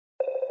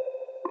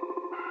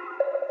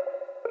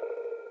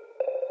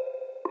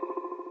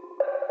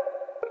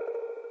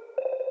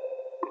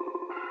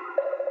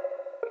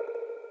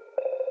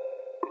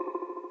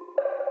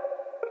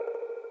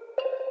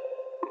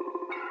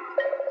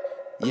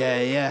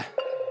Yeah, yeah.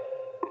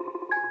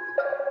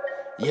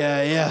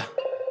 Yeah, yeah.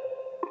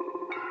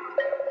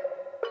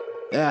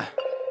 Yeah.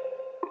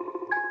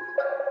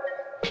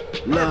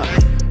 Look,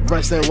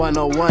 Wrestling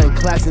 101,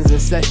 classes in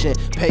session.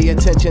 Pay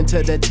attention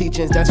to the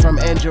teachings, that's from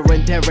Andrew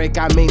and Derek.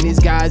 I mean, these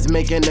guys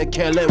making a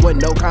killing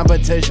with no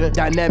competition.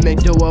 Dynamic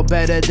duo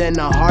better than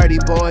the Hardy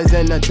Boys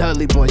and the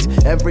Dudley Boys.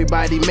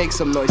 Everybody make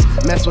some noise,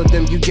 mess with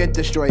them, you get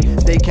destroyed.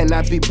 They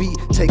cannot be beat,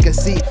 take a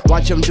seat.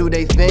 Watch them do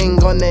their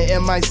thing on the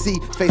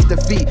MIC. Face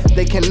defeat,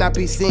 they cannot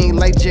be seen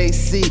like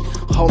JC.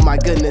 Oh my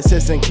goodness,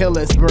 it's a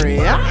killing spree.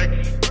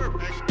 I'm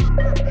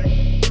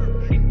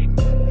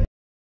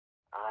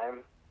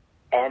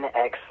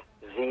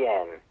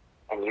NXZN,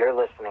 and you're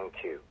listening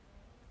to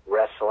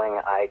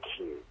Wrestling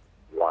IQ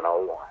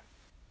 101.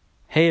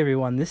 Hey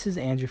everyone, this is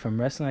Andrew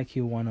from Wrestling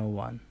IQ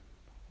 101.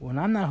 When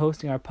I'm not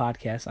hosting our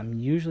podcast, I'm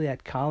usually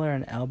at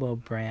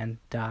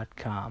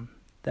collarandelbowbrand.com.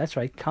 That's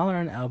right, Collar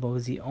and Elbow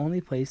is the only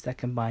place that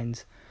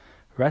combines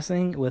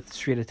wrestling with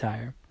street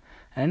attire.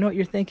 And I know what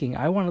you're thinking,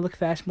 I want to look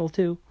fashionable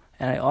too,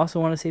 and I also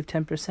want to save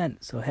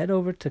 10%. So head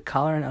over to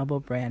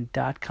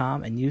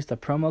collarandelbowbrand.com and use the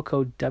promo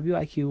code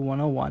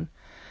WIQ101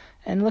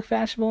 and look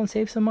fashionable and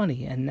save some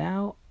money. And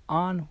now,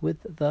 on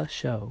with the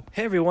show.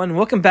 Hey everyone,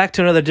 welcome back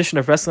to another edition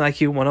of Wrestling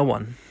IQ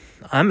 101.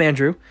 I'm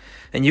Andrew,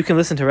 and you can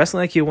listen to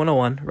Wrestling IQ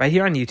 101 right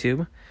here on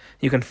YouTube.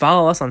 You can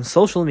follow us on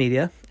social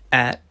media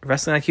at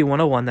Wrestling IQ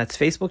 101. That's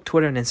Facebook,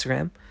 Twitter, and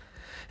Instagram.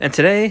 And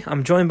today,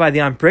 I'm joined by the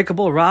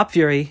unbreakable Rob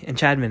Fury and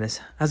Chad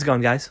Minnis. How's it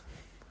going, guys?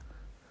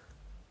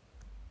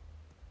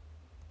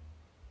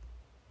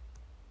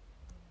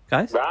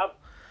 Guys? Rob?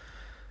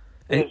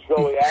 It's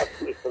going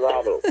absolutely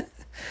phenomenal.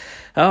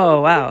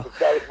 Oh, wow. I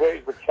was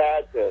waiting for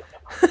Chad to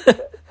get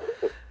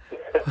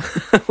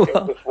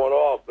this one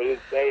off, but he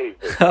didn't say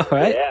anything. All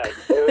right. Yeah,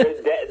 it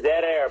was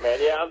dead air, man.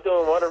 Yeah, I'm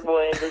doing wonderful,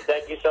 Andrew.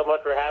 Thank you so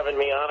much for having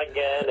me on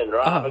again, and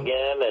Rob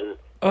again. And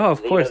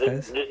of course,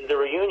 guys. This is the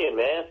reunion,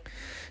 man.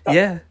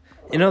 Yeah.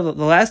 You know,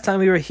 the last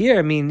time we were here,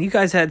 I mean, you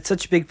guys had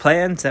such big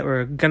plans that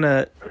were going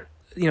to,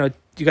 you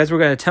guys were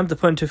going to attempt to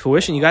put into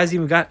fruition. You guys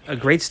even got a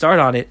great start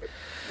on it.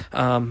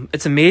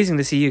 It's amazing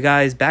to see you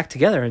guys back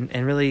together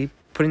and really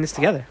putting this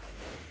together.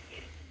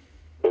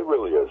 It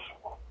really is.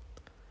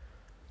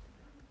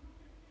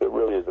 It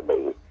really is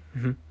amazing.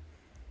 Mm-hmm.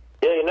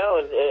 Yeah,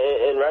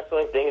 in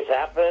wrestling things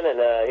happen, and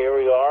here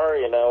we are,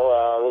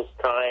 this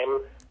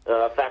time,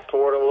 fast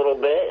forward a little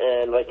bit,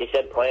 and like you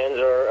said, plans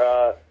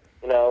are,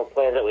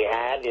 plans that we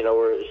had,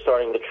 we're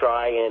starting to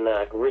try and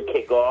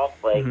re-kick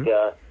off, like,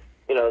 this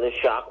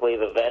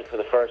Shockwave event for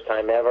the first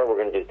time ever. We're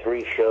going to do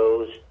 3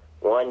 shows,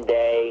 1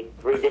 day,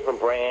 3 different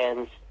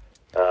brands.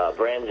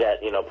 Brands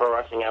that, Pro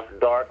Wrestling After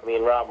Dark, me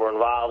and Rob were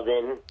involved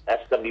in,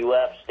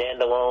 SWF,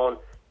 Standalone,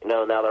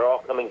 now they're all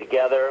coming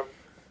together,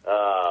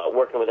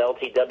 working with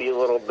LTW a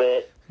little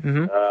bit,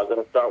 going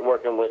to start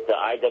working with the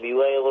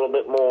IWA a little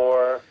bit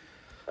more,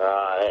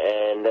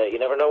 and you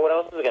never know what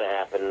else is going to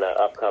happen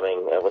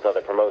upcoming with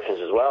other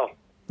promotions as well.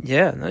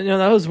 Yeah,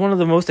 that was one of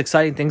the most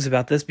exciting things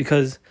about this,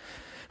 because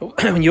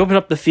when you open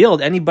up the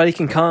field, anybody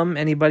can come,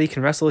 anybody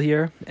can wrestle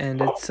here,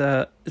 and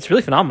it's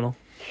really phenomenal.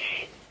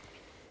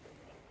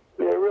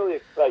 Yeah, it really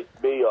excites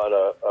me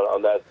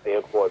on that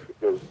standpoint,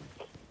 because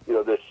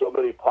there's so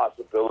many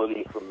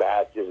possibilities for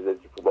matches and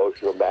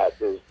promotional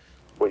matches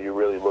when you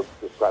really look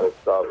at this kind of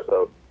stuff.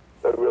 So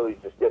it really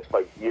just gets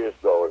my gears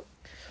going.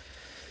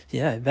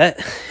 Yeah, I bet.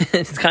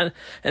 It's kind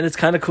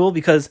of cool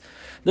because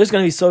there's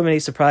going to be so many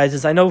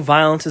surprises. I know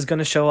Violence is going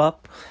to show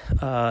up.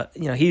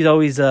 He's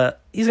always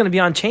he's going to be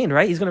on Chain,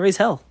 right? He's going to raise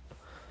hell.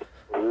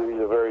 He's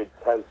a very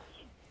intense.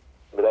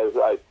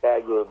 I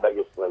tagged him with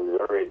Mega Slim.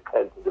 He's a very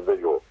intense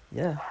individual.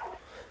 Yeah,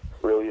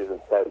 really is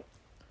intense.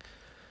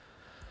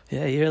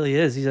 Yeah, he really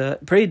is. He's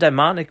pretty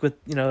demonic with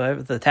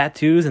the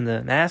tattoos and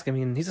the mask. I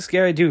mean, he's a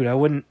scary dude.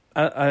 I'm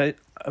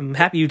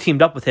happy you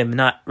teamed up with him and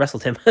not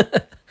wrestled him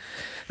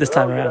this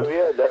time around.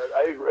 Yeah,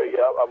 I agree.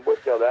 Yeah, I'm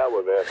with you on that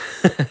one, man.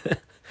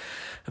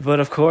 But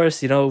of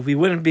course, we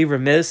wouldn't be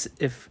remiss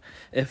if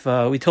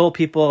we told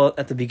people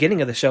at the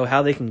beginning of the show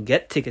how they can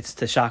get tickets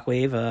to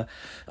Shockwave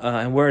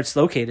and where it's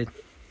located.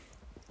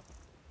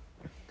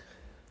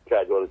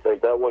 Chad, you want to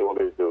take that one? You want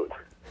me to do it?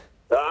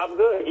 I'm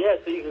good. Yeah,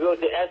 so you can go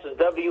to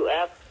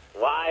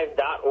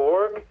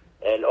swflive.org,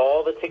 and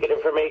all the ticket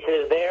information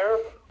is there,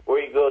 or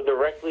you go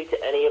directly to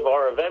any of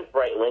our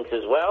Eventbrite links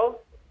as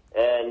well.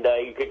 And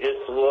you could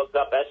just look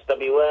up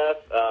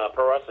SWF,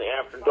 Pro Wrestling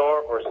After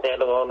Dark, or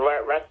Standalone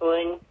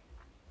Wrestling,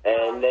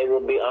 and they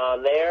will be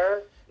on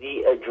there.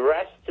 The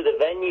address to the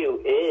venue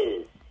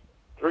is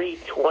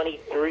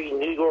 323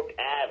 New York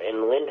Ave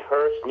in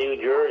Lyndhurst, New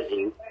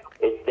Jersey.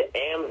 It's the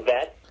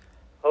AmVet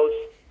Post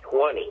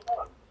 20.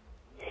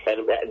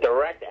 And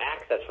direct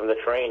access from the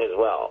train as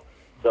well.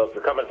 So if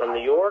you're coming from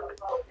New York,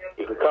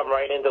 you can come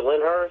right into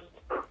Lyndhurst,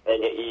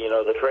 and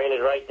the train is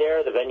right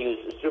there. The venue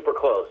is super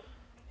close.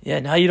 Yeah,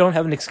 now you don't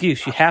have an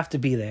excuse. You have to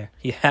be there.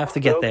 You have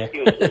to get there.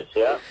 Excuses,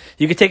 yeah.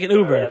 You can take an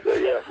Uber.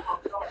 Yeah.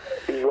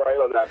 He's right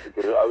on that,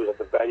 because I was at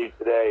the venue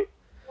today,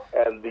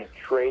 and the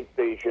train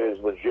station is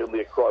legitimately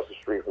across the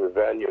street from the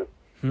venue.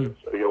 So,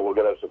 we're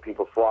going to have some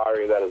people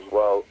flying that as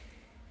well.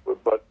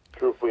 But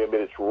truthfully, I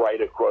mean, it's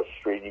right across the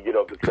street. You get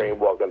off the train,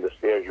 walk down the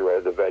stairs, you're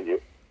at the venue.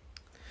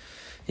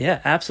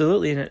 Yeah,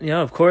 absolutely. And,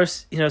 of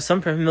course,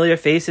 some familiar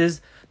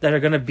faces that are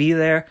going to be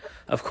there.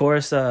 Of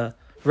course,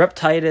 Rep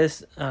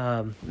Titus,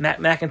 Matt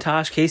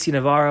McIntosh, Casey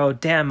Navarro,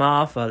 Dan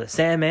Moff, the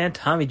Sandman,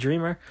 Tommy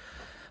Dreamer.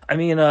 I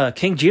mean,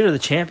 King Jeter, the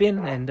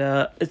champion. And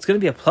it's going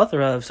to be a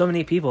plethora of so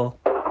many people.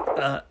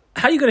 How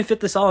are you going to fit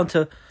this all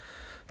into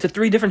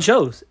 3 different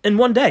shows in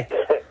one day?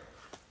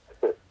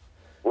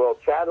 Well,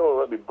 Chad will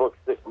let me book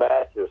 6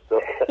 matches,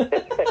 so...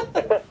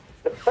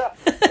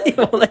 He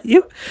won't let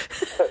you?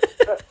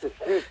 That's a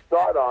huge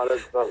start on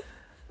it, so,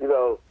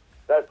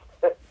 that's...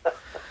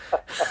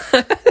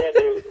 Yeah,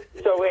 dude.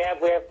 So we have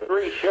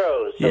 3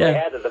 shows, so we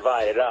had to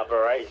divide it up,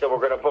 all right? So we're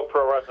going to book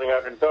Pro Wrestling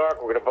After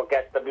Dark, we're going to book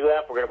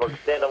SWF, we're going to book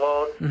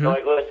Standalone. I'm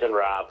like, listen,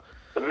 Rob,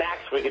 the max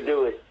we can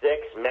do is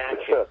 6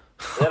 matches.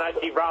 Then I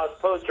see Rob's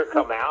poster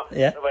come out.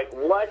 Yeah. I'm like,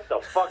 what the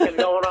fuck is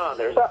going on?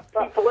 There's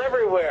people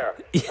everywhere.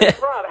 Yeah.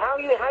 Like, Rob, how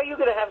are you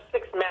going to have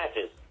 6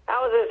 matches?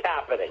 How is this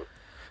happening?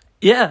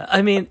 Yeah,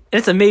 I mean,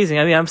 it's amazing.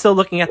 I mean, I'm still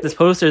looking at this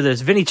poster.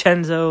 There's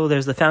Vincenzo,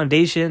 there's the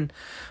Foundation,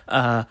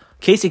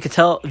 Casey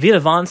Cattell, Vita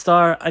Von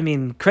Star, I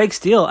mean, Craig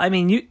Steele, I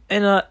mean,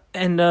 and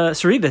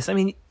Cerebus. I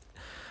mean,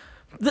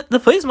 the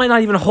place might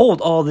not even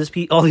hold all these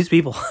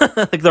people,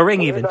 like the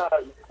ring even.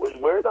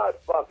 We're not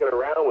fucking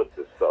around with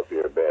this stuff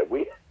here,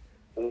 man.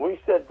 When we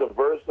said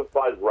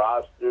diversified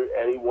roster,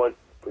 anyone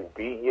can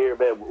be here,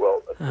 man.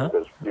 Well,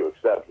 there's a few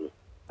exceptions.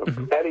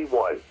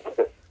 Anyone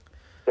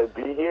can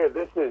be here.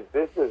 This is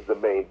the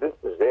main. This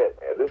is it,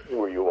 man. This is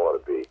where you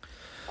want to be.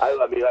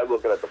 I mean, I'm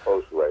looking at the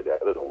poster right now.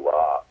 There's a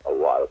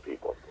lot of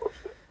people on the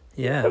poster.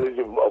 Yeah. And there's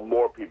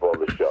more people on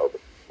the show.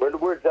 But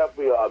we're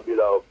definitely, I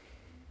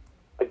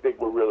think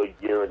we're really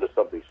gearing to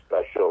something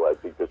special. I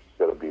think this is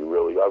going to be I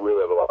really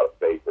have a lot of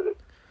faith in it.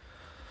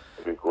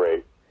 It'll be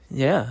great.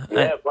 Yeah.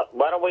 Yeah.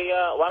 Why don't we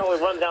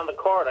run down the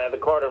card? I have the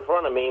card in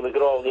front of me. We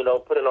could all,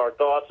 put in our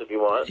thoughts if you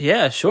want.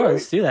 Yeah, sure.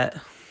 Let's do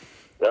that.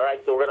 All right,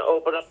 so we're going to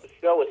open up the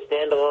show with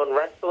Standalone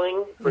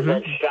Wrestling,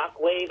 presents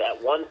Shockwave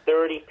at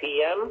 1:30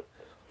 p.m.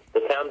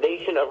 The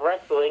Foundation of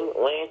Wrestling,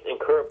 Lance and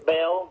Kurt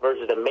Bale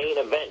versus the main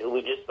event, who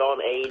we just saw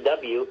in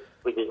AEW,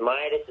 which is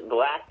Midas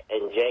Black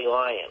and Jay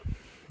Lyon.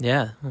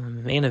 Yeah,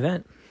 main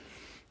event.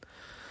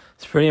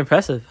 It's pretty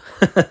impressive.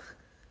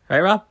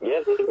 Right, Rob?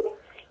 Yes.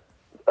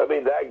 I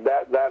mean,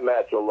 that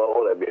match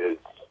alone, I mean,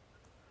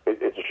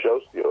 it's a show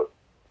stealer.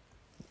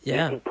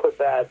 Yeah. You can put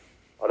that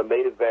on a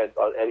main event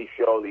on any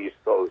show on the East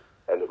Coast,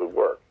 and it would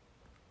work.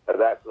 And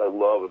that's what I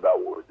love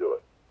about what we're doing.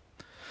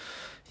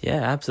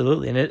 Yeah,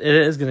 absolutely. And it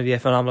is going to be a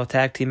phenomenal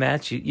tag team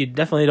match. You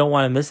definitely don't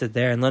want to miss it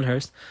there in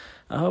Lyndhurst.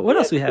 What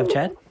else we have,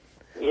 Chad?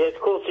 Yeah, it's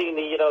cool seeing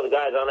the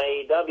guys on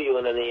AEW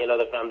and then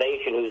the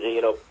Foundation who's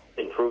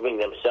improving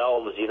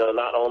themselves,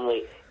 not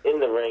only in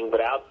the ring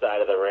but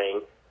outside of the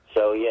ring.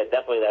 So yeah,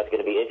 definitely that's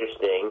going to be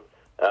interesting.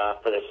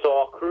 For the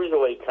Saw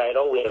Cruiserweight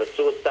title, we have a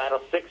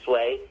suicidal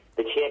 6-way.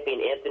 The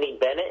champion Anthony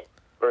Bennett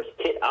versus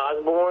Kit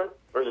Osborne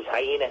versus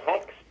Hyena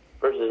Hex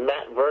versus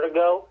Matt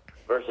Vertigo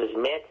versus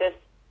Mantis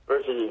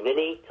versus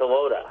Vinny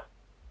Tolota.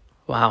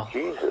 Wow.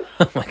 Jesus.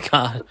 Oh, my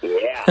God.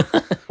 Yeah.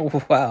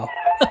 Wow.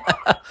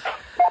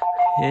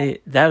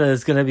 Hey, that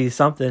is going to be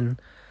something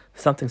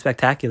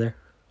spectacular.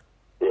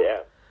 Yeah.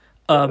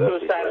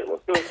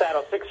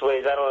 Suicidal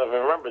 6-ways, I don't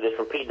even remember this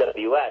from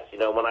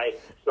PWS. When I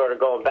started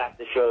going back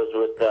to shows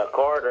with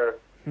Carter,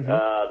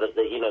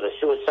 the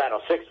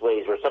Suicidal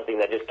 6-ways were something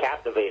that just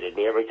captivated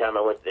me every time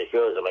I went to the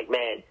shows. I'm like,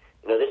 man,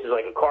 this is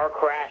like a car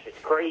crash. It's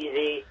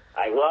crazy.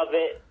 I love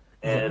it.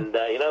 And,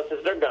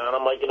 since they're gone,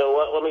 I'm like, you know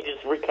what, let me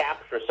just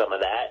recapture some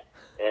of that.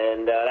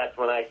 And that's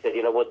when I said,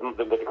 with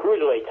the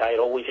Cruiserweight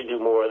title, we should do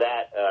more of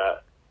that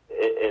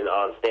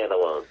on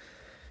Standalone.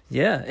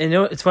 Yeah, and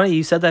it's funny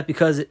you said that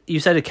because you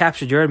said it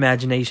captured your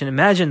imagination.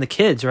 Imagine the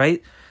kids,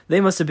 right?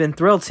 They must have been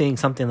thrilled seeing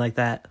something like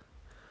that.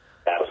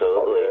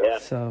 Absolutely, yeah.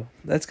 So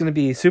that's going to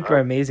be super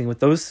amazing with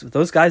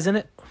those guys in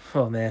it.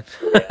 Oh, man.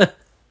 Yeah.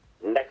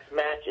 Next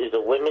match is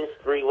a women's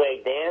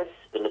 3-way dance.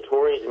 The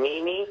Notorious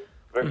Mimi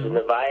versus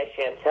Nevaeh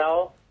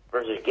Chantel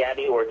versus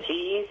Gabby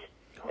Ortiz.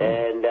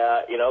 And,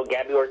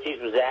 Gabby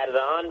Ortiz was added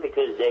on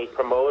because a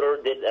promoter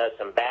did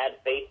some bad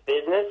faith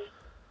business.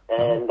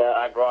 And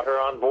I brought her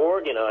on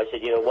board. I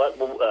said, you know what,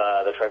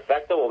 the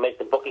Trifecta will make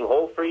the booking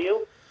whole for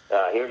you.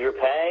 Here's your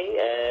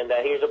pay, and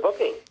here's a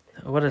booking.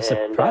 What a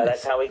surprise. And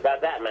that's how we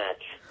got that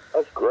match.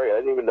 That's great. I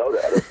didn't even know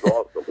that. That's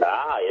awesome.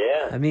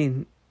 Yeah. I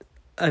mean,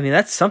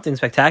 that's something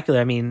spectacular.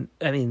 I mean,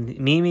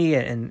 Mimi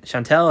and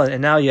Chantel,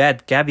 and now you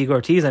add Gabby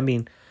Ortiz. I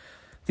mean,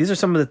 these are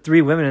some of the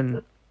 3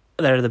 women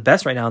that are the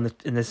best right now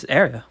in this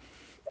area.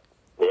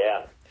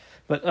 Yeah.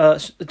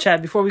 But,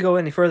 Chad, before we go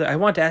any further, I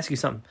want to ask you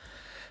something.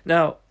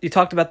 Now, you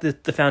talked about the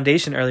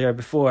Foundation earlier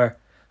before.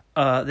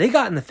 They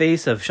got in the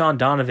face of Sean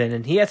Donovan,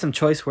 and he had some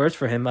choice words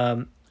for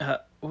him.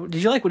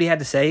 Did you like what he had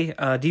to say?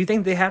 Do you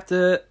think they have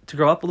to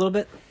grow up a little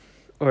bit?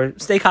 Or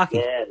stay cocky?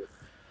 Yeah,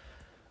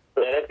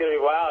 that's going to be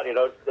wild.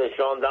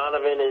 Sean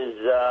Donovan is,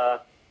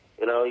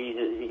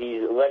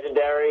 he's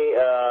legendary.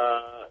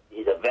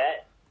 he's a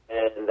vet,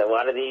 and a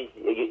lot of these,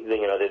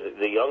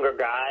 the younger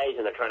guys,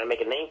 and they're trying to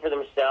make a name for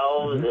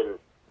themselves, and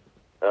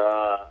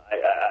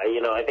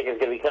I think it's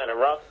going to be kind of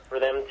rough for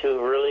them to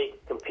really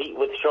compete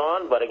with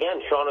Sean. But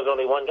again, Sean is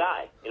only one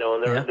guy,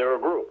 and they're a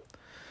group.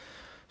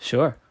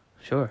 Sure.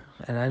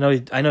 And I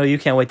know you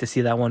can't wait to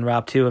see that one,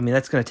 Rob, too. I mean,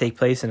 that's going to take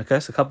place in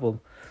just a couple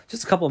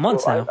of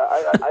months now.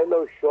 I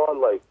know Sean,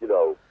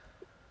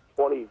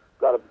 20,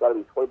 got to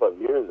be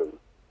 25 years, and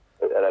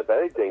if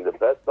anything, the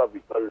best stuff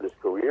he's done in his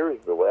career is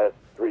the last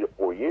 3 to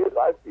 4 years,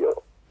 I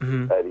feel.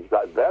 And he's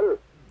gotten better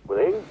with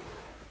age.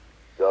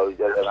 So,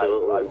 and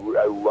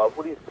I love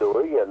what he's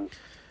doing, and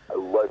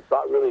it's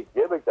not really a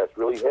gimmick. That's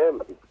really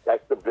him. He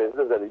protects the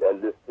business,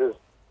 and this is,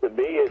 to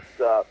me, it's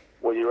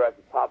when you're at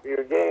the top of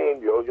your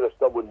game, you're always going to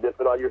start with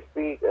nipping on your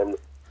feet, and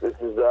this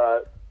is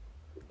a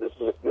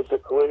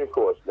career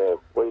course, man,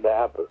 waiting to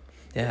happen.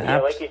 Yeah,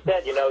 like you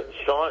said,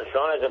 Sean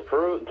has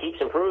keeps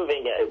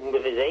improving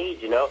with his age,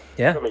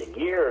 from his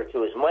gear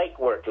to his mic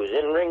work to his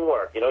in-ring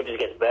work, it just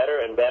gets better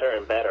and better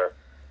and better.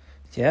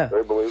 Yeah.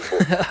 Very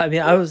believable. I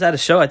mean, I was at a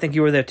show, I think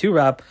you were there too,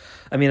 Rob.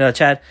 I mean,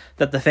 Chad,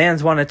 that the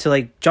fans wanted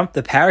to, jump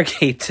the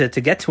Paragate to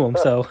get to him,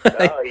 so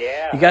oh,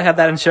 yeah. you got to have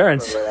that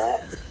insurance.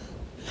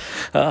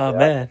 Oh,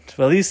 man.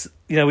 Well, at least,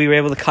 we were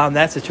able to calm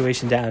that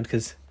situation down,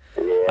 because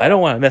I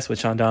don't want to mess with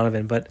Sean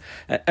Donovan. But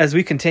as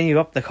we continue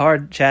up the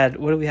card, Chad,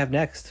 what do we have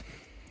next?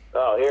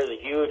 Oh, here's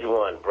a huge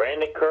one.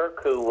 Brandon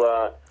Kirk, who,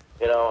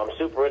 I'm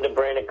super into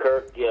Brandon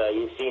Kirk.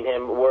 You've seen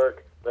him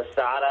work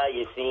Masada.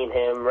 You've seen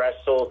him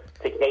wrestle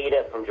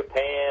Takeda from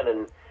Japan.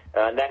 And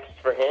next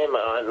for him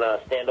on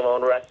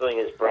standalone wrestling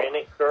is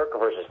Brandon Kirk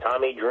versus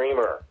Tommy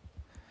Dreamer.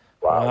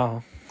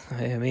 Wow.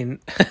 I mean,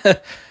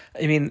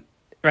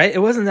 right?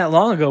 It wasn't that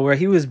long ago where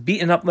he was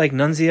beating up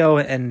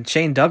Nunzio and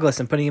Shane Douglas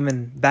and putting him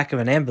in the back of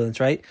an ambulance,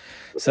 right?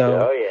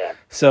 So,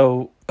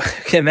 So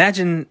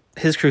imagine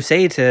his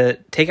crusade to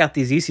take out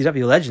these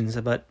ECW legends,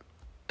 but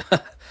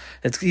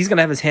he's going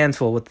to have his hands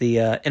full with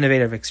the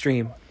Innovative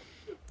Extreme.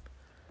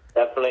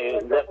 Definitely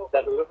will.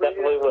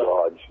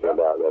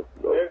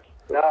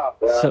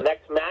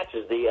 Next match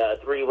is the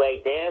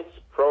three-way dance.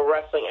 Pro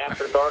Wrestling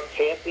After Dark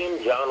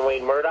champion John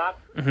Wayne Murdoch,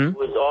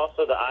 who is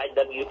also the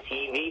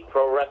IWTV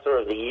Pro Wrestler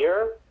of the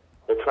Year.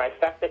 The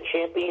Trifecta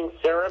champion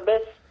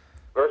Cerebus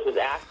versus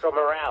Astro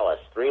Morales.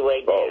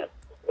 Three-way dance.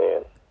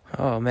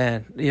 Oh,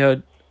 man.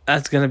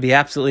 That's going to be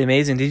absolutely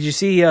amazing. Did you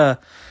see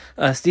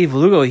Steve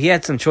Lugo? He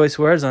had some choice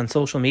words on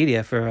social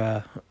media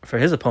for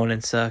his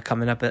opponents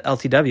coming up at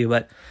LTW,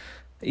 but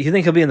you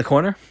think he'll be in the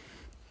corner?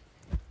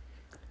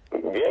 Yeah,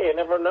 you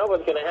never know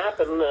what's going to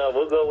happen.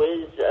 Lugo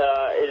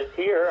is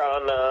here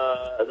on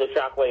the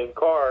Shockwave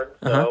card,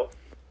 so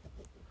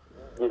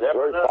you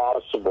never know.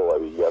 Possible. I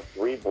mean, you have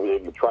three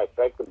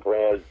Trifecta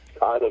brands,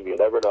 you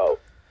never know.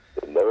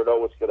 You never know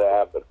what's going to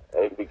happen.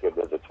 Anything can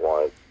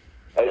intertwine.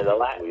 And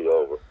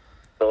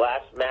the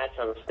last match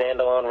on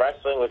standalone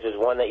wrestling, which is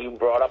one that you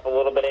brought up a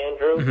little bit,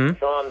 Andrew,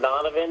 Sean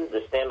Donovan,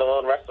 the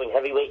standalone wrestling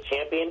heavyweight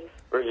champion,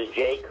 versus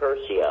Jay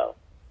Curcio.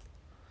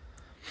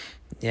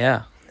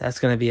 Yeah, that's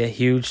going to be a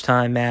huge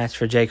time match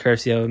for Jay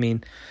Curcio. I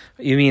mean,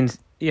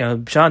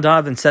 Sean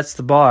Donovan sets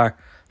the bar,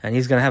 and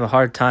he's going to have a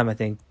hard time, I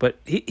think. But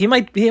he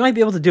might be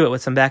able to do it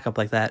with some backup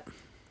like that.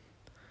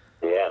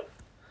 Yeah.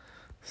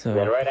 So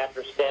then right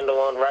after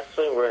standalone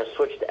wrestling, we're going to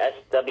switch to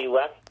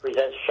SWF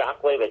Presents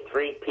Shockwave at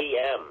 3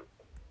 p.m.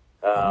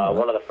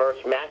 One of the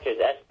first matches,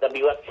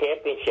 SWF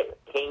Championship,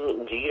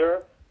 King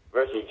Jeter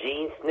versus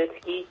Gene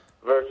Snitsky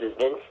versus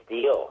Vince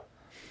Steele.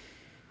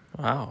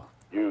 Wow.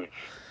 Huge.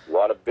 A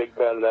lot of big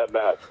men in that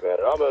match, man.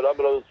 I'm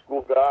an old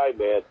school guy,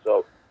 man,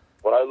 so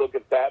when I look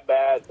at that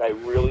match, I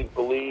really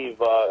believe,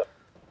 to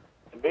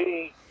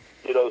me,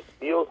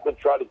 Steele's been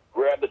trying to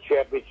grab the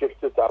championship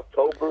since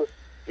October.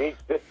 Gene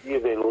Snitsky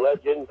is a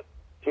legend.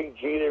 King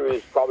Jeter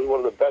is probably one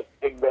of the best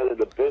big men in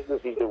the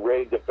business. He's a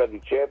reigning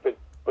defending champion.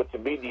 But to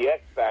me, the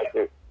X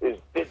factor is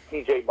did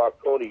TJ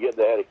Marconi get in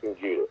the head of King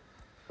Jeter?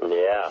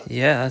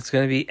 Yeah, that's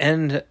going to be...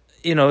 And,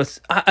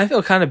 I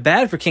feel kind of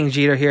bad for King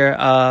Jeter here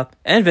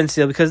and Vince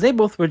Steele because they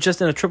both were just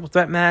in a triple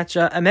threat match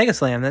at Mega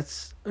Slam.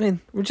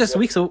 We're just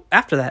weeks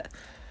after that.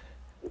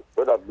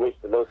 We're not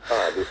wasting no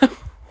time.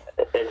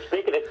 And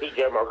speaking of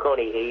TJ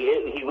Marconi,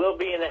 he will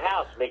be in the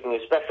house making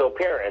a special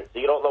appearance. So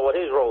you don't know what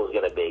his role is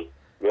going to be.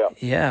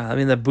 Yeah. I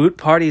mean, the boot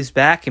party's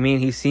back. I mean,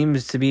 he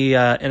seems to be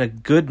in a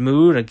good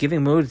mood, a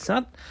giving mood. It's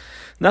not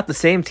the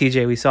same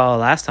TJ we saw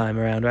last time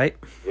around, right?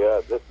 Yeah,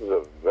 this is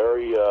a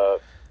very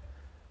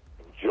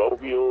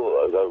jovial,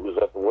 was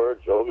that the word?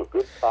 Jovial,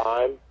 good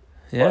time.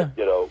 Yeah.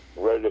 But,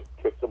 ready to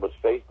kick someone's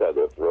face down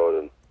their throat,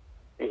 and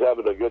he's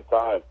having a good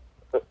time.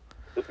 This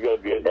is going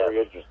to be very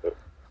interesting.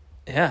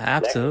 Yeah,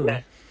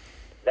 absolutely.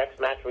 Next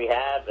match we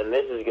have, and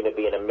this is going to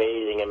be an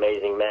amazing,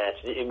 amazing match.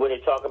 When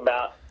you talk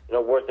about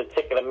worth the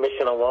ticket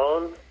admission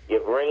alone, you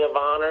have Ring of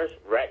Honors,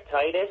 Rhett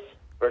Titus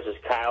versus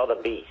Kyle the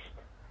Beast.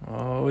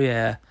 Oh,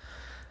 yeah.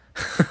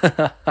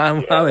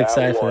 I'm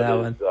excited for that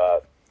one.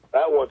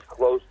 That one's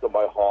close to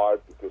my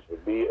heart because for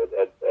me, and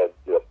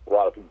a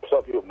lot of people,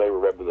 some people may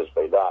remember this,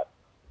 may not.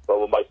 But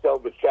when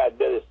myself and Chad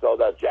Dennis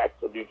sold out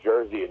Jacksonville, New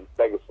Jersey in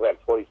Mega Slam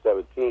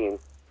 2017,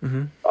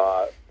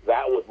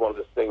 that was one of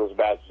the singles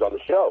matches on the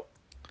show.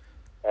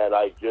 And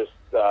I just,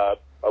 I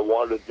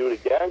wanted to do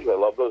it again because I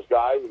love those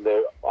guys. And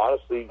they're,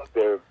 honestly,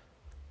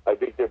 I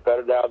think they're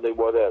better now than they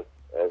were then.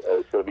 And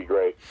it's going to be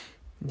great.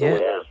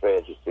 Yeah.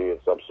 Fans just see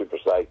it, so I'm super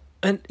psyched.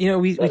 And,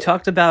 we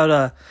talked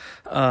about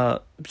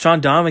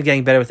Sean Donovan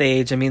getting better with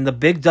age. I mean, the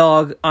big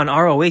dog on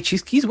ROH,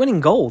 he's winning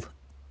gold.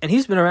 And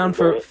he's been around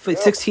for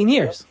 16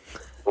 years.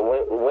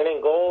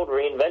 Winning gold,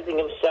 reinventing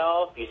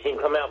himself. You see him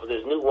come out with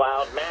his new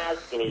wild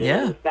mask and his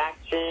new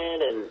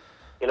faction. And,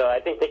 I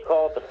think they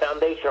call it the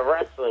Foundation of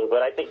Wrestling,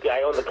 but I think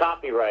I own the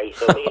copyright,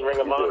 so me and Ring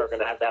of Honor are going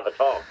to have a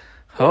talk.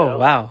 Oh,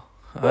 wow.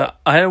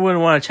 I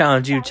wouldn't want to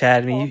challenge you,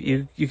 Chad. I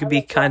mean, you could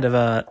be kind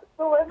of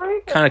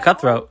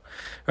cutthroat,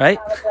 right?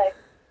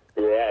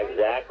 Yeah,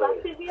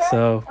 exactly.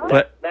 So,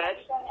 but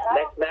next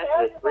match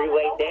is a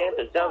three-way dance.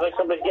 It sounds like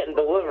somebody's getting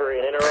delivery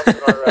and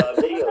interrupting our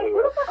video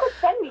here.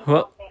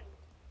 Well,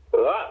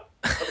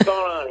 what's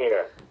going on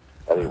here?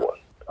 Anyone.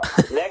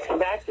 Next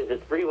match is a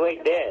three-way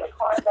dance.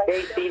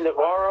 KC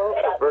Navarro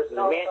versus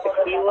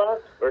Mantequilla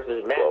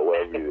versus Matt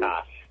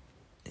McIntosh.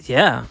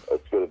 Yeah.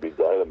 It's going to be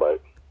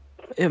dynamite.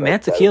 Yeah,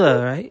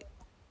 Mantequilla, right?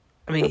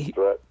 I mean,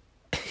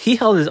 he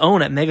held his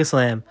own at Mega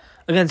Slam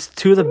against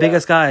two of the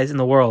biggest guys in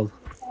the world.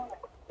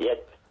 Yeah,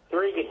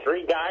 three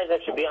guys that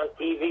should be on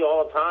TV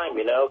all the time.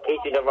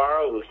 Casey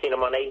Navarro, we've seen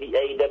him on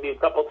AEW a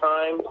couple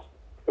times.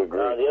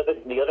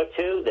 The other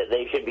two, that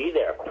they should be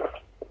there.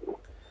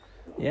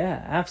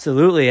 Yeah,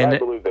 absolutely. I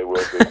believe they will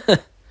be.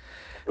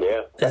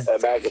 Yeah, and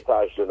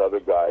McIntosh is another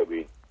guy. I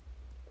mean,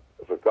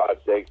 for God's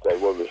sakes, I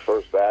won his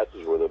first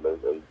matches with him,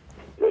 and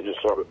I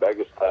just saw him at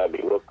Mega Slam.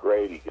 He looked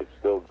great. He could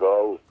still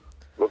go.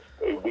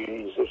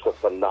 He's just a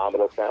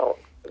phenomenal talent.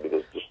 I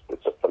mean,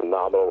 it's a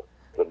phenomenal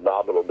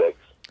mix.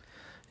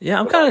 Yeah,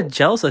 I'm kind of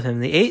jealous of him.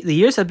 The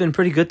years have been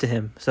pretty good to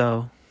him.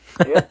 So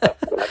yeah,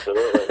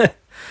 absolutely.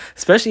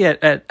 Especially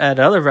at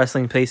other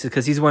wrestling places,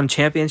 because he's won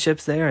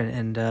championships there,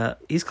 and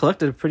he's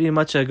collected pretty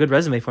much a good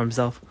resume for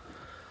himself.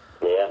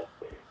 Yeah.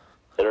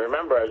 And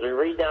remember, as we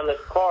read down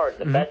this card,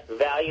 the best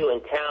value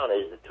in town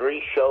is the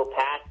 3-show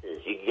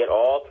passes. You can get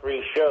all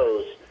 3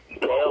 shows,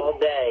 day all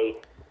day,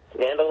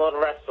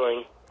 standalone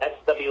wrestling,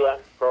 SWF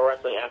Pro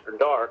Wrestling After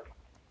Dark.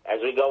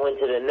 As we go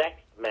into the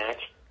next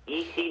match,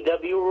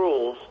 ECW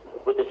rules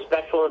with the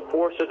special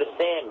enforcer, the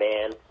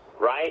Sandman,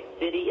 Riot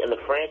City, and the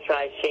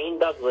franchise Shane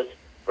Douglas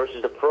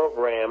versus the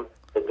program,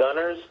 the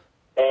Gunners,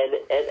 and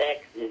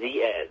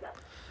NXZN.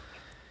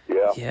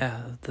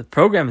 Yeah, the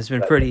program has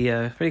been pretty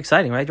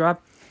exciting, right, Rob?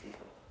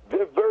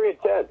 They're very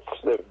intense.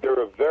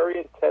 They're a very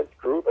intense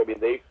group. I mean,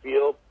 they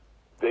feel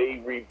they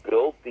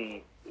rebuilt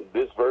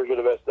this version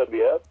of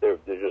SWF.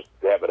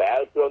 They have an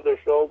attitude on their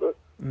shoulder.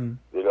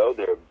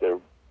 They're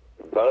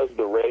Gunners,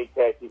 the reigning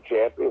tag team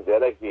champions.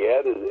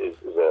 NXZN is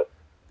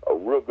a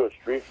real good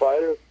street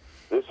fighter.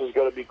 This is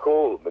going to be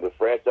cool. I mean, the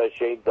franchise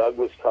Shane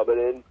Douglas coming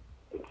in,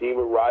 the team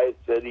at Riot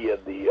City,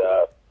 and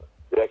the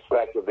X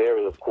factor there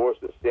is, of course,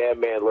 the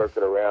Sandman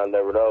lurking around.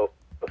 Never know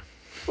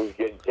who's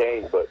getting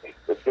changed, but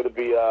it's going to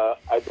be.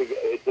 I think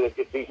it's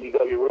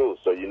ECW rules,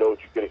 so you know what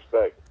you can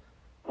expect.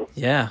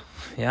 Yeah,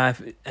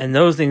 and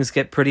those things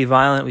get pretty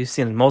violent. We've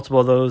seen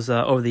multiple of those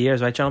over the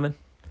years, right, gentlemen?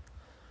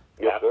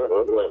 Yeah,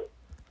 absolutely.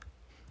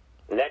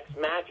 Next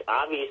match,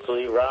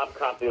 obviously, Rob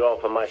copied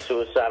off of my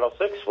Suicidal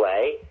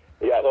Six-Way.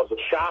 Yeah, it was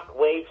a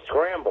Shockwave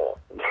Scramble.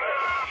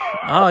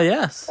 Oh,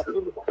 yes.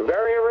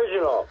 Very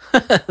original.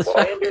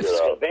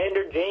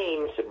 Vander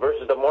James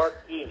versus the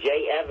Marquis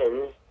Jay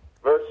Evans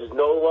versus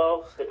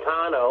Nolo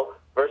Catano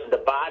versus the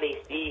Body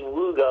Steve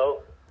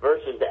Lugo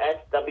versus the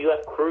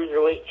SWF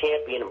Cruiserweight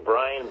Champion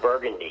Brian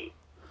Burgundy.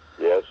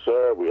 Yes,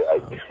 sir.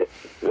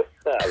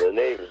 The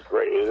name is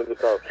great, isn't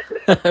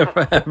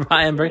it?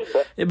 Brian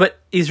Burgundy. But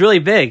he's really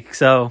big,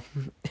 so...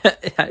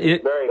 Very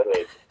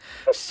big.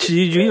 Did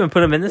you even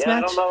put him in this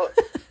match? I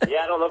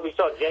don't know if you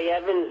saw Jay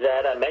Evans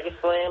at Mega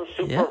Slam.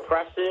 Super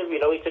impressive. He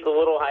took a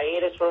little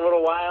hiatus for a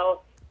little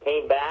while.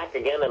 Came back.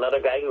 Again, another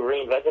guy who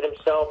reinvented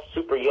himself.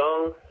 Super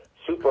young,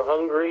 super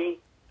hungry.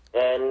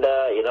 And,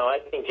 I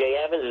think Jay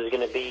Evans is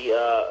going to be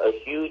a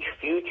huge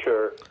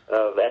future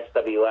of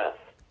SWF.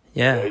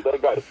 Yeah, he's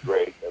that guy's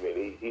great. I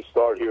mean, he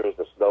started here as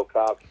a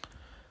snowcock.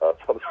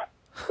 Coming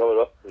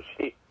up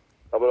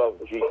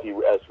from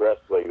GTS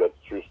Wrestling. That's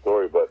a true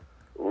story, but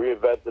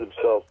reinvented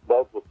himself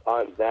multiple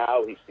times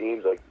now. He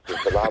seems like he's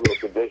in phenomenal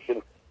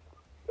condition.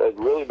 Has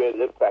really made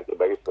an impact at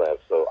Mega Slam,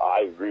 so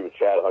I agree with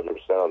Chad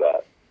 100% on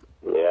that.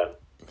 Yeah.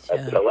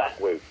 That's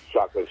the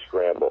Shockwave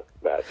Scramble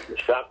match.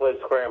 Shockwave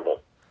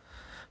Scramble.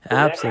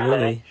 Absolutely.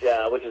 The next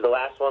match, which is the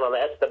last one on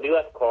the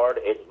SWF card,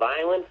 is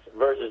Violence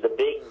versus the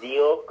Big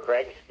Deal,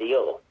 Craig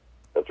Steele.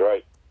 That's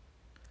right.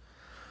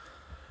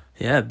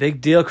 Yeah, Big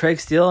Deal, Craig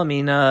Steele. I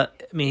mean,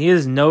 he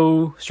is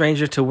no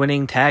stranger to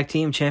winning tag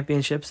team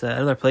championships at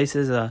other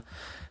places.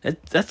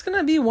 That's going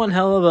to be one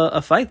hell of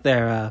a fight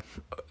there.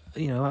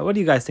 What do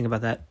you guys think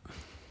about that?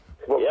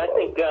 Yeah, I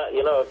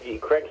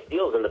think Craig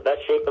Steele's in the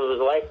best shape of his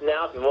life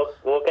now. If you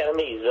look at him,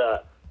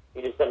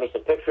 He just sent me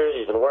some pictures.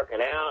 He's been working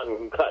out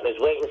and cutting his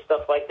weight and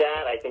stuff like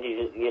that. I think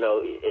he's,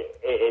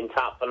 in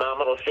top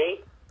phenomenal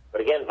shape.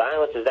 But again,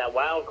 Violence is that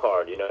wild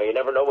card. You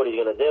never know what he's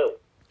going to do.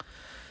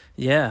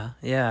 Yeah.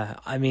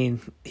 I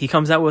mean, he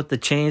comes out with the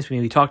chains. I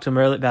mean, we talked to him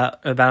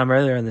about him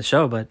earlier in the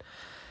show, but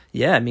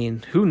yeah, I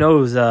mean, who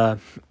knows?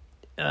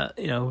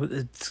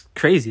 It's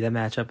crazy, that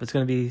matchup. It's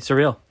going to be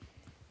surreal.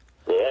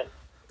 Yeah,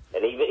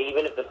 and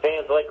even if the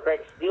fans like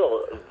Craig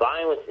Steele,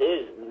 Violence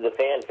is the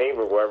fan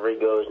favorite wherever he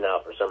goes now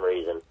for some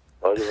reason.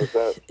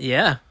 100%.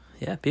 Yeah,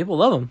 people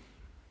love him.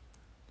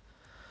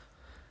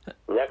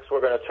 Next,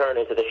 we're going to turn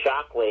into the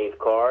Shockwave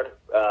card,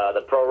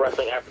 the Pro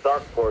Wrestling After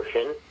Dark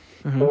portion,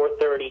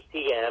 4:30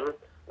 p.m.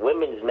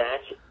 Women's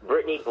match,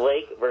 Brittany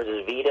Blake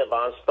versus Vita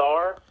Von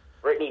Starr.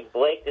 Brittany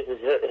Blake, this is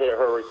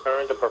her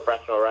return to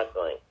professional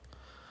wrestling.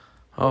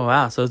 Oh,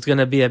 wow. So it's going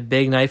to be a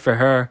big night for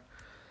her.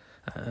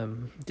 I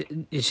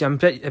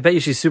bet you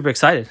she's super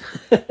excited.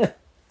 Yeah,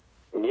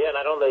 and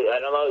I don't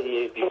know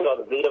if you saw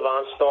the Vita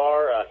Von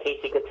Starr,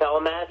 Casey Cattell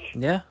match.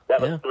 Yeah.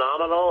 That was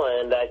phenomenal,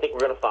 and I think we're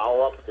going to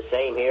follow up with the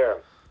same here.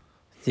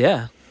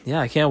 Yeah,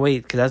 I can't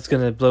wait, because that's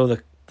going to blow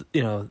the,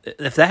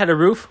 if that had a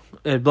roof,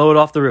 it'd blow it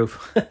off the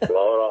roof. Blow it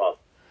off.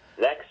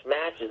 Next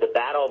match is the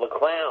Battle of the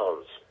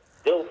Clowns.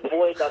 Bill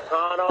Floyd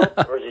Gaetano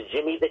versus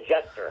Jimmy the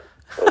Jester.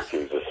 Oh,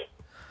 Jesus.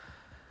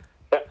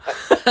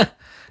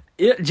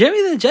 Yeah,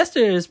 Jimmy the Jester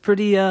is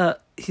pretty,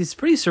 he's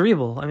pretty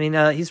cerebral. I mean,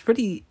 he's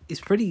pretty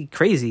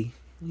crazy.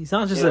 He's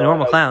not just a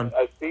normal clown.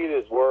 I've seen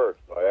his work.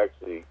 I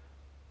actually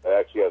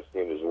have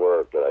seen his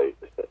work, and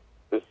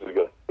this is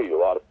going to be a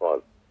lot of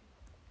fun.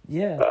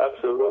 Yeah.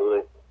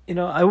 Absolutely.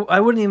 I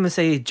wouldn't even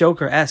say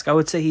Joker-esque. I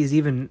would say he's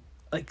even,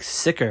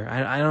 sicker.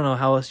 I don't know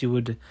how else you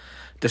would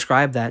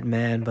describe that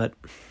man, but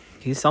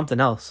he's something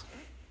else.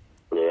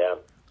 Yeah.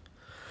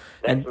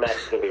 Next match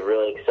is going to be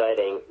really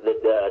exciting.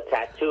 The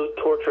tattoo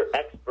torture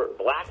expert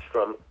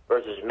Blackstrom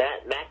versus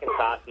Matt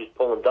McIntosh, who's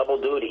pulling double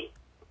duty.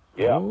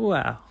 Yeah. Oh,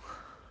 wow.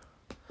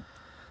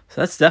 So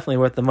that's definitely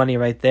worth the money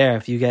right there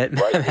if you get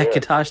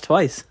McIntosh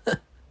twice.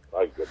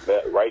 Right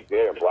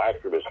there,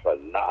 Blackstrom is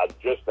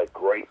just a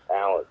great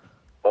talent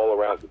all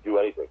around to do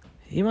anything.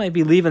 He might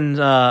be leaving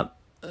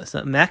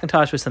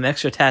McIntosh with some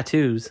extra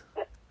tattoos.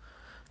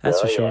 That's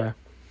for sure.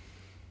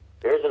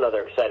 Here's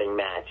another exciting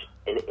match.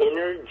 An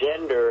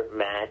intergender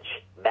match.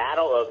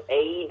 Battle of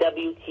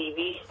AEW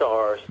TV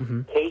stars.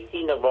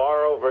 Casey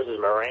Navarro versus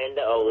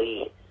Miranda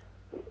Ali.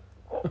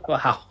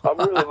 Wow. I'm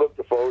really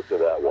looking forward to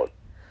that one.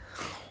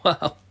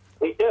 Wow.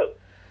 Me too.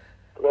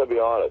 I'm going to be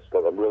honest,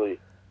 because I'm really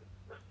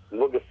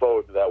looking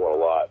forward to that one a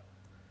lot.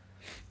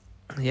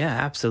 Yeah,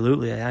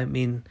 absolutely. I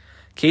mean,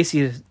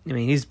 Casey,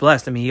 he's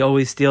blessed. He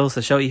always steals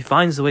the show. He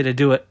finds a way to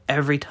do it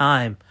every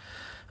time.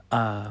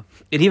 And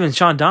even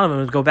Sean Donovan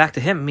would go back to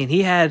him.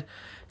 He had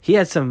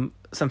some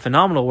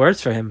phenomenal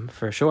words for him,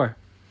 for sure.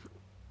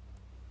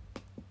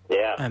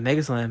 Yeah.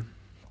 Mega Slam.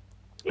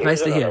 Here's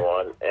Nice to hear.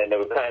 One, and it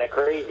was kind of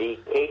crazy.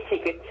 Casey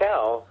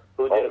Cattell,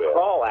 who did a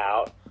call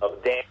out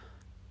of Dan.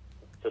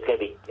 So it's going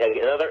to be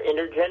another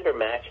intergender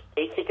match.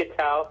 Casey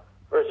Cattell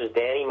versus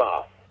Danny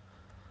Moss.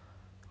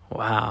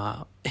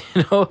 Wow.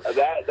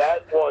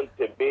 That one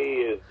to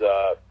me is,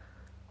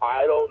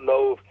 I don't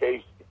know if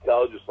Casey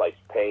Cattell just likes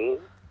pain.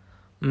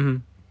 Mm-hmm.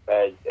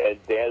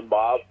 And Dan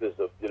Moss is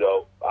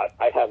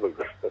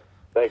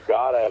thank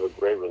God I have a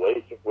great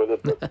relationship with him.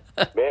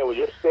 But man, when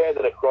you're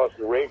standing across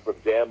the ring from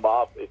Dan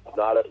Moss, it's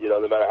not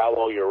no matter how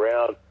long you're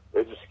around,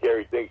 it's a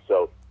scary thing.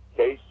 So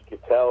Casey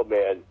Cattell,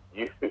 man,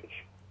 huge,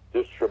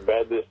 just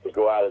tremendous to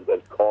go out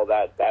and call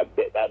that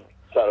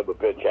son of a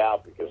bitch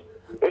out, because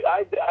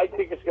I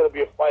think it's going to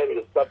be a fight.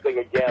 It's something,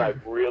 again,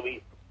 I'm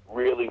really,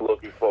 really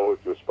looking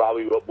forward to. It's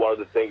probably one of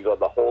the things on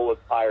the whole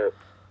entire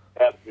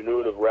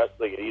afternoon of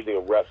wrestling and evening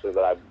of wrestling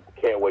that I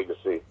can't wait to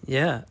see.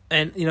 Yeah,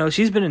 and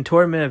she's been in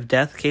Tournament of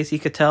Death, Casey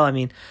Cattell.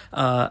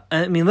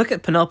 Look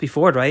at Penelope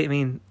Ford, right?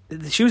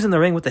 She was in the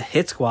ring with the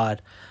Hit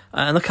Squad,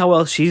 and look how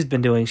well she's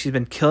been doing. She's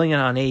been killing it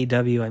on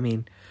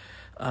AEW.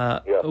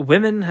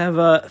 Women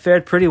have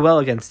fared pretty well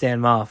against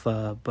Dan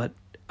Moff, but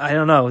I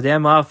don't know.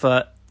 Dan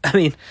Moff,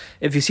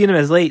 if you've seen him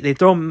as late, they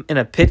throw him in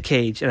a fight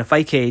cage,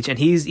 and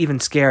he's even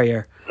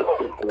scarier.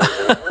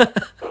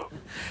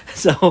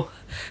 So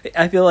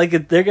I feel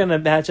like they're going to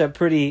match up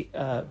pretty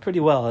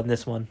well in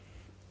this one.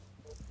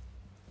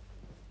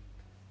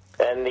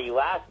 And the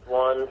last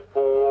one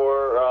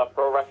for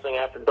Pro Wrestling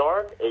After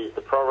Dark is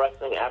the Pro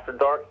Wrestling After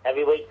Dark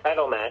heavyweight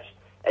title match,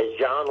 as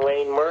John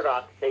Wayne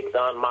Murdoch takes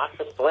on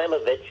Masha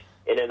Slamovich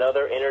in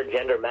another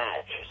intergender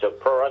match. So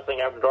Pro Wrestling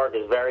After Dark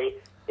is very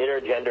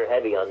intergender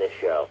heavy on this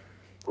show.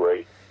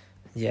 Great.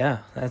 Yeah,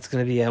 that's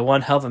going to be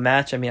one hell of a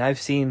match. I've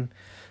seen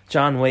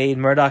John Wayne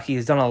Murdoch.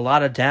 He's done a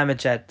lot of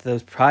damage at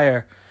those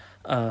prior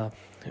Pro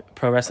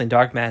Wrestling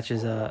Dark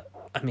matches. I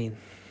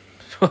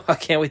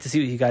can't wait to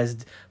see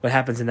what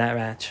happens in that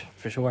match,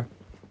 for sure.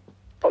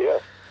 Oh, yeah.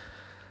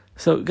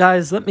 So,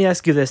 guys, let me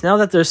ask you this. Now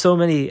that there's so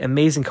many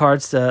amazing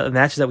matches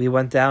that we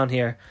went down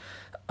here,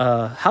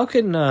 how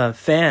can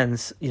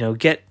fans,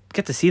 get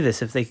to see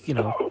this if they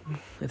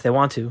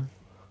want to?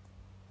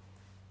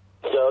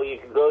 So you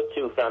can go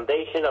to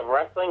Foundation of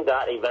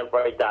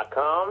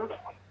Wrestling.eventbrite.com,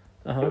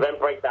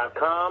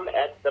 eventbrite.com,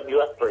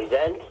 SWF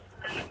Presents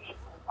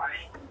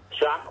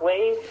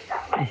Shockwave,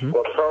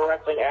 or Pro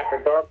Wrestling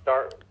After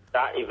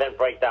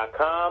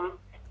Dark.eventbrite.com.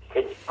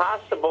 It's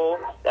possible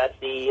that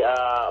the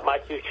my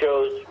two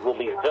shows will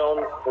be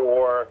filmed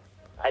for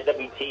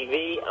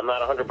IWTV. I'm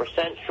not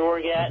 100% sure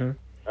yet.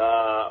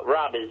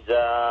 Rob, is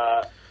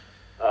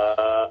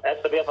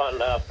SWF on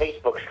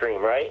Facebook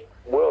stream, right?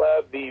 We'll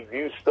have the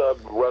view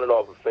stub running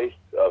off of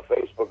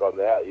Facebook on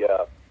that,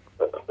 yeah.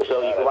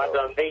 So you can watch it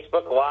on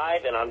Facebook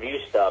Live and on view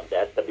stub,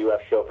 the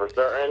SWF show for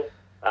certain.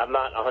 I'm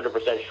not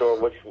 100% sure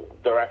which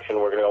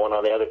direction we're going to go on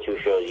the other two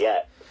shows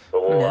yet.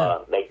 But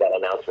we'll make that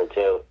announcement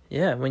too.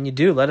 Yeah, when you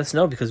do, let us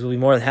know because we'll be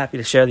more than happy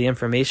to share the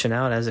information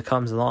out as it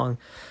comes along.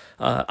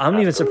 I'm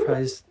even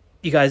surprised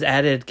you guys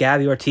added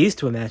Gabby Ortiz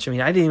to a match. I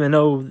mean, I didn't even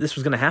know this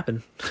was going to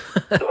happen.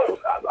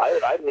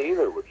 I didn't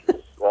either, which is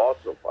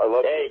awesome. I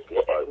love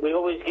it. We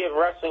always give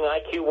Wrestling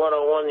IQ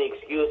 101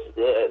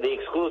 the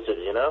exclusives,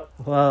 you know?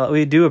 Well,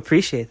 we do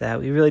appreciate that.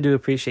 We really do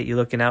appreciate you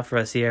looking out for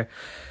us here.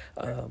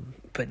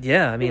 But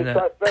yeah, I mean...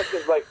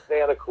 Trifecta's like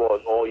Santa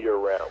Claus all year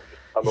round.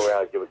 Come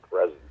around giving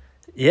presents.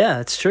 Yeah,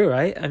 it's true,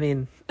 right? I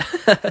mean...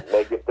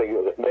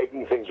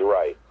 making things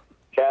right.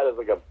 Chad is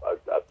like a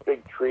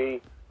big tree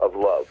of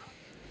love.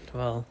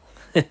 Well,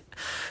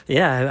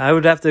 yeah, I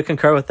would have to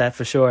concur with that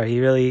for sure. He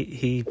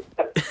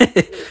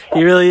he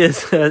really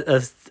is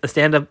a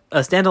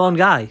standalone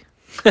guy.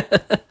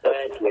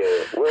 Thank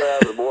you. We're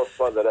having more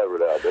fun than ever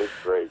now. It's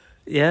great.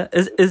 Yeah,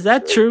 is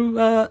that true,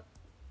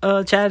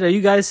 Chad? Are you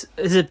guys?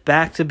 Is it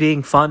back to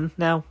being fun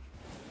now?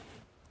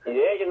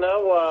 Yeah, you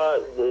know,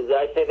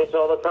 I say this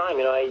all the time.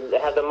 You know, I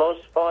had the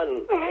most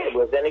fun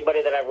with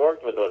anybody that I've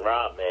worked with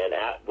Rob, man,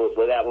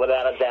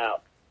 without a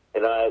doubt.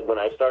 And when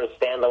I started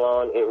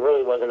standalone, it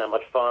really wasn't that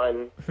much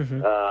fun.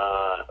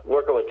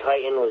 Working with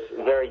Titan was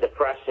very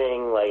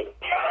depressing,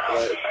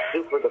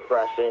 super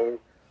depressing.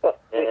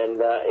 And,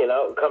 you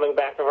know, coming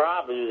back to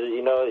Rob,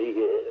 you know,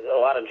 a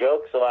lot of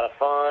jokes, a lot of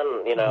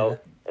fun, you know,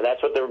 and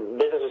that's what the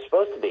business is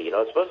supposed to be. You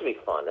know, it's supposed to be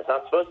fun. It's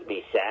not supposed to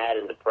be sad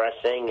and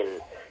depressing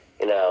and,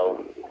 you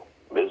know,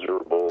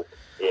 miserable.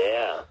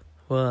 Yeah.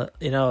 Well,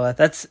 you know,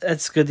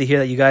 that's good to hear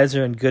that you guys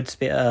are in good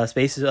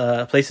places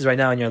right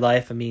now in your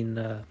life. I mean,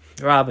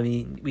 Rob, I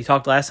mean, we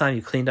talked last time.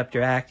 You cleaned up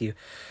your act. You're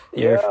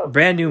a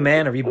brand new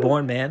man, a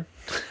reborn man.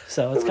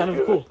 So it's kind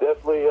of cool. It's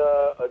definitely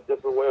a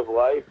different way of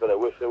life, and I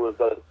wish it was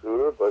done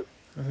sooner. But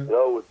you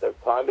know,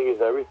 timing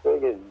is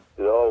everything. And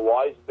you know, a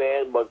wise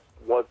man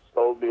once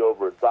told me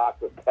over a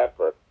Dr.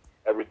 Pepper,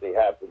 everything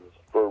happens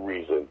for a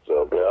reason.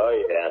 So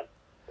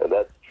and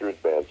that's the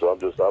truth, man. So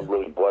I'm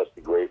really blessed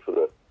and grateful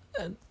to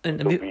be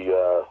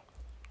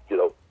you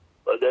know,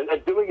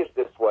 and doing it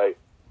this way.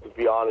 To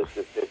be honest,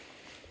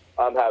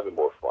 I'm having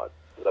more fun.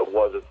 It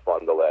wasn't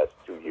fun the last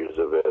 2 years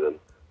of it, and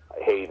I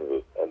hated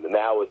it. And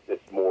now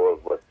it's more of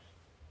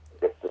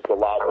it's just a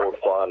lot more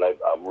fun.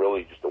 I'm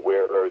really just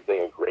aware of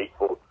everything and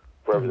grateful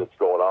for everything that's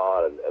going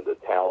on and the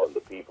talent and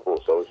the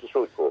people. So it's just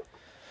really cool.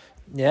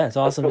 Yeah, it's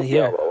awesome to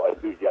hear. I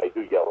do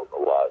yell a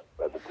lot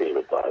at the team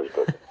at times,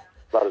 but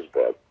not as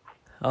bad.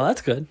 Oh,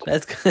 that's good.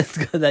 That's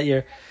good that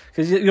you're,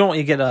 because you don't want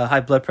you to get a high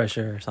blood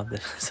pressure or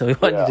something. So we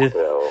want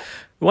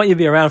we want you to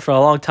be around for a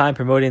long time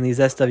promoting these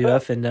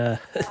SWF and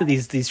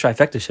these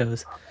Trifecta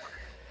shows.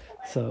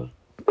 So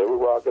they were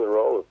rocking and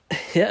rolling.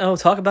 Yeah. Oh,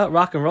 talk about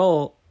rock and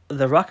roll.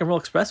 The Rock and Roll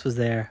Express was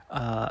there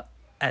at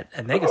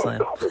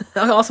Megaslam.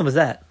 How awesome was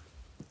that?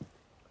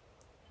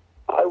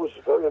 I was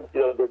very,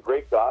 you know, they're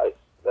great guys.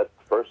 That's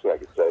the first thing I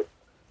could say.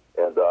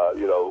 And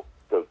you know,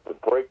 to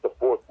break the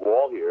fourth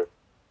wall here,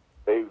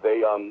 they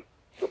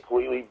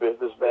completely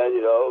businessmen,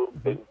 you know,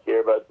 didn't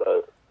care about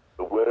the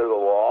win or the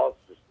loss,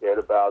 just cared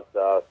about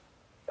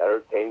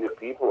entertaining the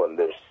people in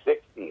their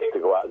 60s to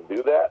go out and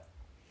do that.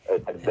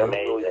 It's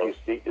amazing.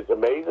 It's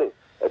amazing.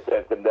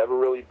 To never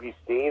really be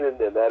seen in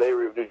that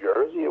area of New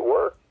Jersey, it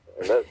worked.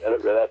 And that's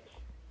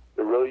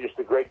they're really just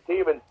a great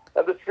team. And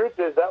the truth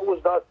is, that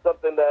was not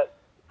something that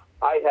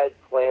I had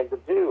planned to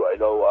do. I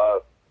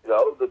know, you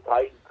know, the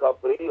Titan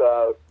company,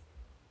 the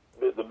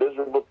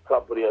miserable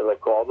company, as I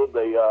call them,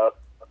 they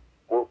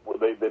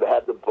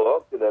had the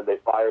book, and then they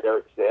fired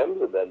Eric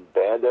Sims, and then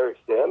banned Eric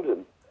Sims,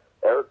 and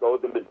Eric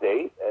owed them a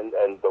date, and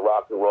the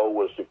Rock and Roll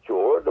was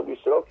secured, and we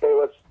said, okay,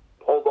 let's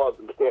hold on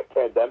to the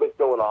pandemic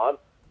going on,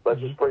 let's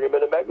just bring him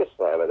in a Mega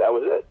Slam, and that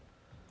was it.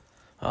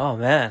 Oh,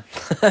 man.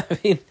 I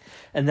mean,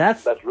 and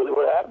that's really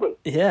what happened.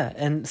 Yeah,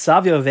 and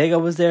Savio Vega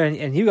was there,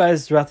 and you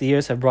guys throughout the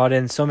years have brought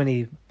in so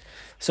many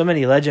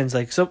legends,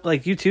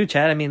 like you too,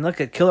 Chad. I mean,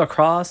 look at Killer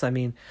Cross. I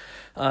mean,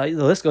 the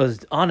list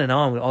goes on and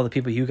on with all the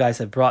people you guys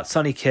have brought.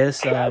 Sonny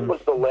Kiss. Chad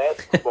was the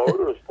last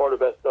promoter as part of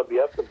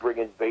SWF to bring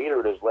in Vader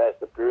in his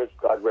last appearance,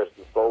 God rest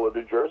his soul, in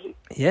New Jersey.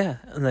 Yeah,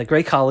 and the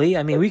Great Khali.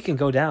 I mean, we can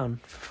go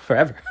down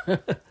forever.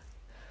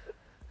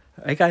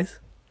 Right, guys?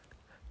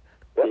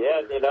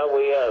 Yeah, you know,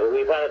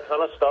 we've had a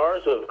ton of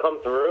stars who have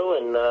come through,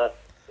 and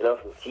you know,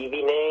 from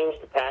TV names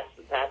to past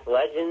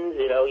legends.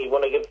 You know, you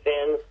want to give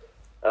fans,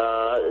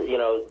 you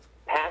know,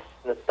 past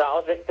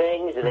nostalgic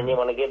things, and then you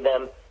want to give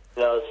them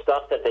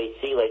stuff that they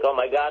see, like, oh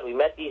my God, we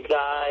met these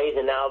guys,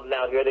 and now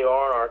here they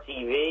are on our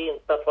TV and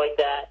stuff like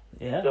that.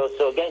 Yeah.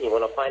 So again, you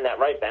want to find that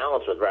right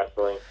balance with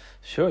wrestling.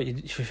 Sure,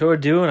 you sure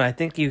do, and I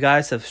think you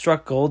guys have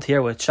struck gold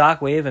here with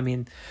Shockwave. I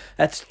mean,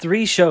 that's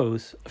 3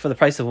 shows for the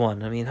price of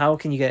 1. I mean, how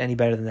can you get any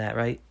better than that,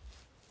 right?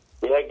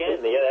 Yeah,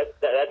 again,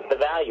 that's the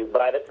value.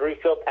 Buy the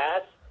 3-show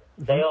pass,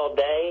 stay all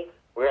day.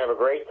 We're going to have a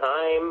great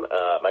time.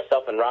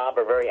 Myself and Rob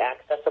are very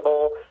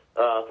accessible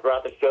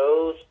throughout the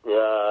shows,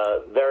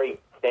 very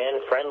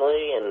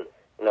fan-friendly and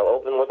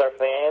open with our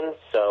fans.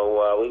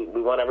 So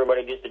we want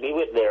everybody just to be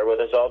there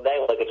with us all day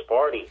like it's a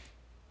party.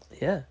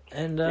 Yeah,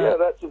 and yeah,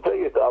 that's the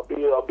thing. I'll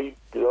be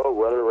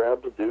running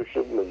around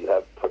producing and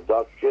have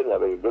production,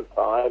 having a good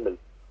time, and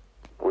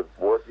we're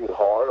working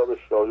hard on the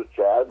shows at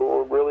Chad, but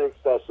we're really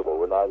accessible.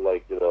 We're not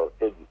like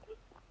hidden.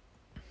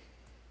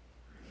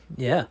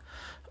 yeah.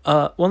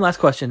 One last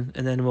question,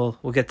 and then we'll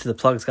get to the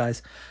plugs,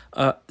 guys.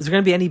 Is there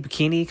going to be any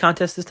bikini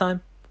contest this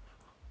time?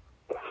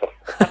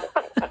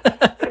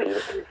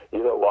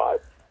 You know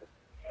what?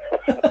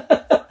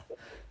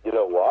 You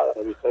know what?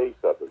 Let me tell you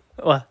something.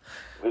 What?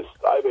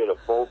 I made a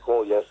phone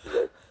call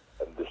yesterday,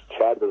 and this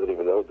Chad doesn't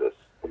even know this.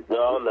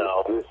 No.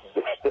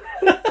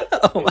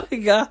 Oh my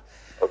God.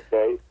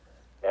 Okay,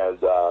 and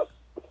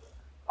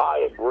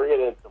I am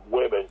bringing in some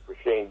women for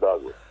Shane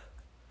Douglas.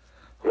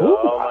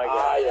 Oh my God!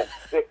 I am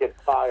sick and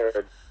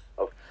tired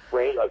of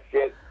Shane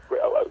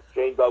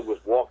Douglas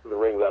walking the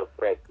ring without a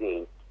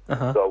Francine.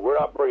 So we're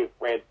not bringing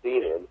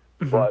Francine in,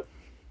 but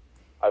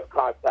I've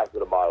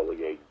contacted a modeling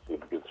agency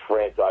because the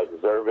franchise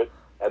deserve it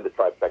and the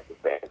Trifecta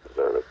fans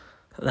deserve it.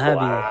 That'd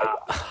be... I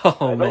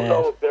don't man.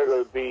 know if they're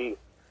going to be,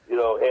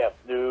 half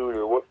nude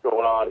or what's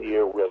going on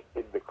here. We're going to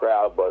keep the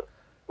crowd, but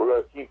we're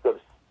going to keep them.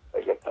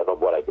 I don't know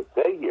what I can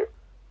say here.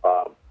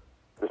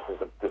 This is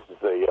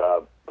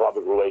a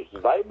public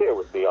relations nightmare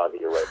with me on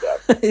here right now.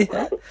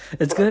 Yeah,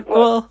 it's good.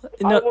 Well,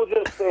 I will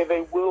just say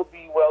they will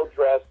be well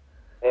dressed,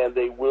 and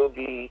they will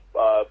be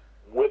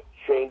with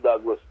Shane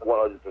Douglas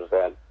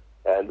 100%.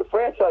 And the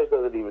franchise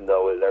doesn't even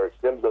know it. Eric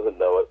Sims doesn't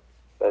know it.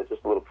 It's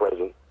just a little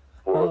present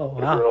for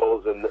the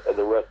girls and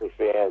the wrestling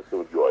fans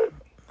to enjoy it.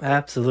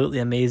 Absolutely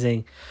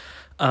amazing.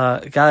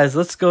 Guys,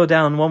 let's go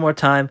down one more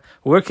time.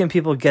 Where can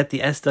people get the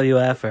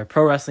SWF or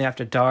Pro Wrestling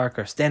After Dark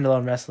or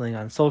Standalone Wrestling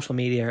on social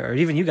media, or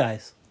even you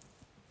guys?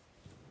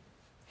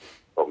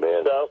 Oh,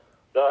 man. So,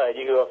 go ahead.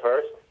 You go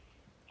first.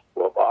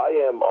 Well, I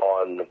am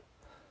on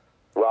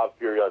Rob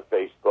Fury on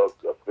Facebook,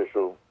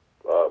 official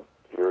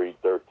Fury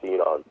 13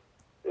 on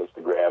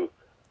Instagram.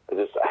 I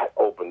just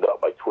opened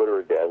up my Twitter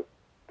again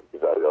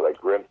because I know that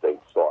Grim thing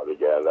started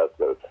again. That's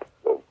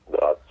so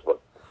nuts. But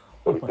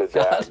we did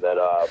that. And then,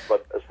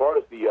 but as far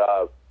as the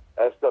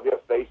SWF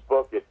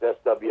Facebook, it's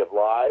SWF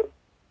Live.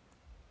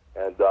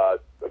 And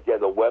again,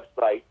 the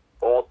website,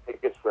 all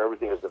tickets for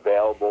everything is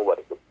available.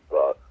 Like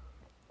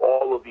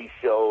all of these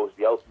shows,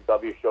 the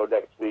LCW show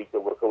next week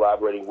that we're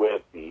collaborating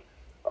with, the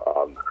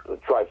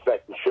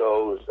Trifecta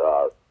shows,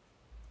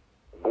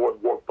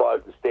 Boardwalk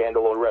Buzz, the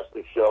standalone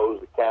wrestling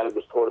shows, the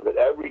cannabis tournament.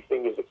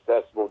 Everything is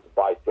accessible to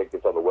buy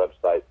tickets on the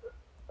website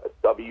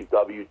at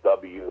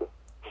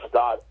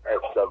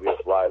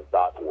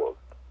www.swflive.org.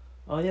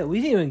 Oh, yeah,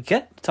 we didn't even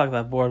get to talk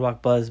about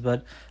Boardwalk Buzz,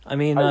 but, I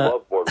mean... I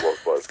love Boardwalk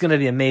Buzz. It's going to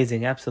be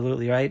amazing,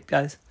 absolutely, right,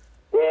 guys?